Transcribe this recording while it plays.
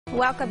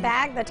Welcome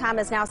back. The time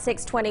is now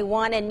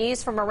 6:21 and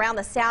news from around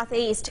the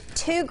southeast.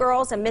 Two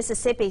girls in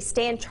Mississippi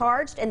stand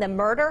charged in the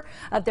murder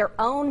of their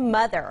own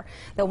mother.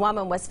 The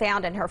woman was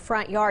found in her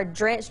front yard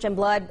drenched in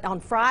blood on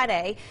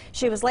Friday.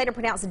 She was later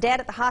pronounced dead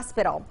at the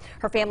hospital.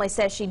 Her family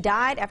says she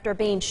died after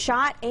being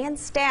shot and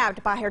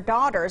stabbed by her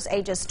daughters,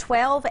 ages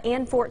 12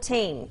 and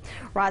 14.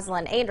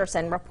 Rosalind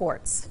Anderson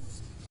reports.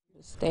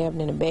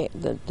 Stabbed in the back.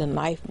 The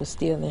knife was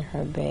still in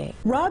her bag.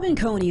 Robin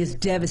Coney is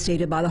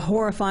devastated by the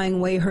horrifying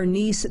way her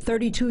niece,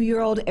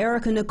 32-year-old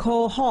Erica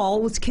Nicole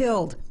Hall, was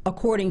killed.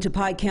 According to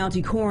Pike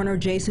County Coroner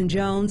Jason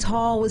Jones,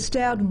 Hall was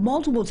stabbed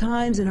multiple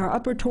times in her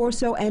upper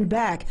torso and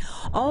back,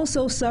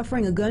 also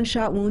suffering a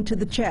gunshot wound to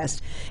the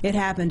chest. It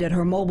happened at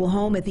her mobile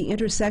home at the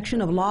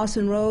intersection of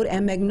Lawson Road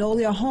and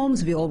Magnolia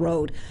Holmesville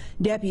Road.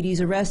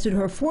 Deputies arrested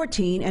her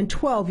 14 and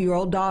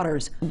 12-year-old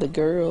daughters. The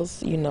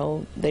girls, you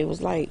know, they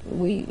was like,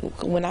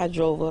 when I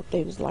drove up,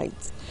 they was like,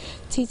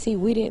 TT,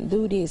 we didn't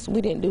do this.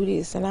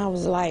 And I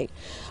was like,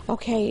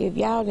 okay, if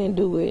y'all didn't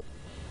do it,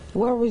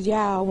 where was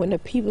y'all when the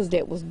people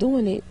that was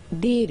doing it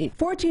did it?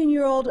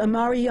 14-year-old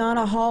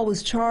Amariana Hall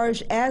was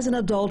charged as an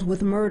adult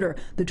with murder.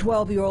 The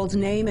 12-year-old's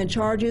name and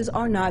charges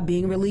are not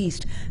being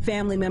released.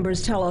 Family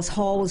members tell us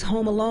Hall was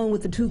home alone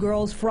with the two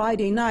girls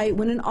Friday night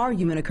when an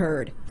argument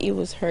occurred. It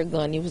was her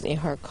gun. It was in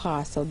her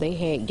car, so they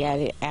had got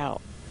it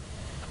out.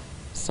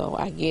 So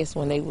I guess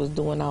when they was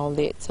doing all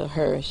that to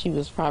her, she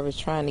was probably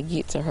trying to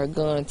get to her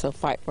gun to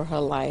fight for her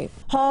life.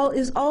 Hall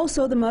is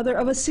also the mother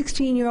of a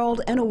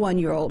 16-year-old and a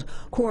 1-year-old.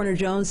 Coroner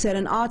Jones said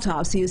an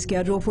autopsy is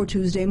scheduled for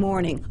Tuesday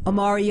morning.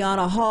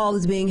 Amariana Hall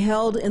is being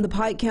held in the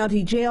Pike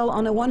County Jail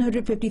on a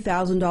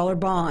 $150,000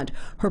 bond.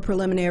 Her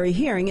preliminary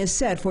hearing is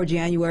set for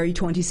January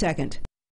 22nd.